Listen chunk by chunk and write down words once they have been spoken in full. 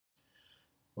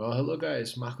Well, hello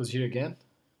guys, Marcos here again,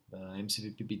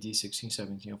 MCVPBD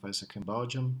 1617 of Isaac in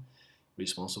Belgium,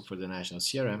 responsible for the national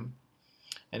CRM.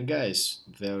 And guys,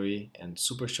 very and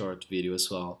super short video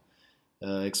as well,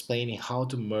 explaining how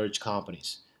to merge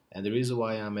companies. And the reason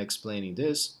why I'm explaining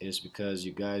this is because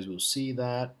you guys will see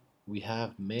that we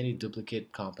have many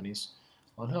duplicate companies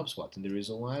on HubSpot. And the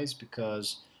reason why is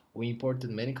because we imported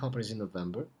many companies in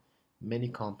November, many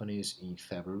companies in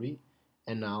February,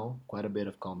 and now quite a bit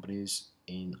of companies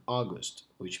in August,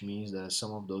 which means that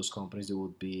some of those companies they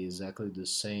would be exactly the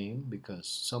same because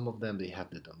some of them they have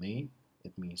the domain,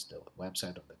 it means the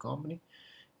website of the company,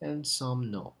 and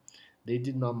some no. They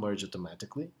did not merge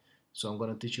automatically, so I'm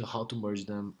going to teach you how to merge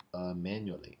them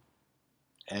manually.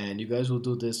 And you guys will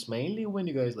do this mainly when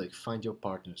you guys like find your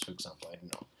partners, for example, I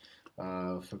don't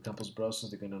know. For Campus Browsers,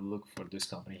 they're going to look for this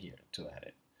company here to add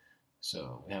it.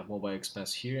 So we have Mobile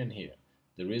Expense here and here.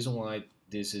 The reason why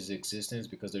this is existing is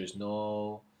because there is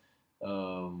no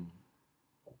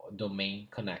domain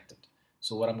connected.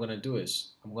 So what I'm going to do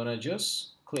is I'm going to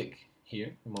just click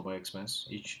here in Mobile Expense.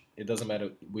 It doesn't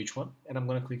matter which one. And I'm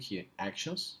going to click here,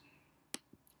 Actions,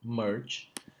 Merge.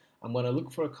 I'm going to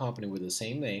look for a company with the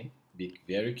same name. Be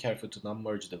very careful to not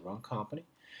merge the wrong company.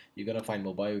 You're going to find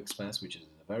Mobile Expense, which is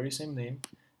the very same name,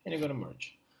 and you're going to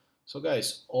merge. So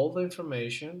guys, all the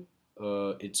information,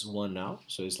 it's one now,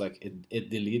 so it's like it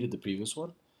deleted the previous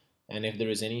one, and if there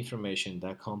is any information in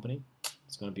that company,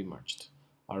 it's going to be merged.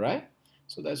 Alright,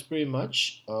 so that's pretty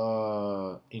much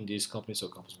in this company. So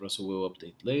Campus Browser will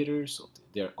update later, so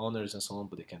they're owners and so on,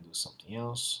 but they can do something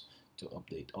else to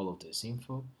update all of this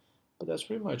info. But that's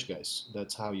pretty much, guys,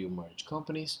 that's how you merge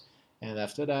companies, and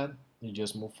after that you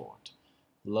just move forward.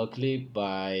 Luckily,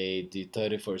 by the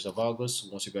 31st of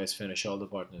August, once you guys finish all the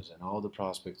partners and all the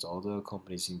prospects, all the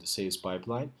companies in the sales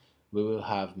pipeline, we will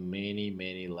have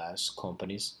many less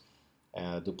companies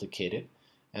duplicated,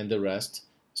 and the rest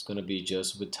is going to be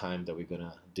just with time that we're going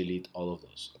to delete all of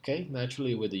those. Okay,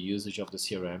 naturally with the usage of the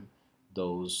CRM,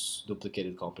 those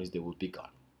duplicated companies, they will be gone.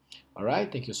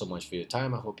 Alright, thank you so much for your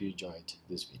time. I hope you enjoyed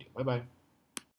this video. Bye bye.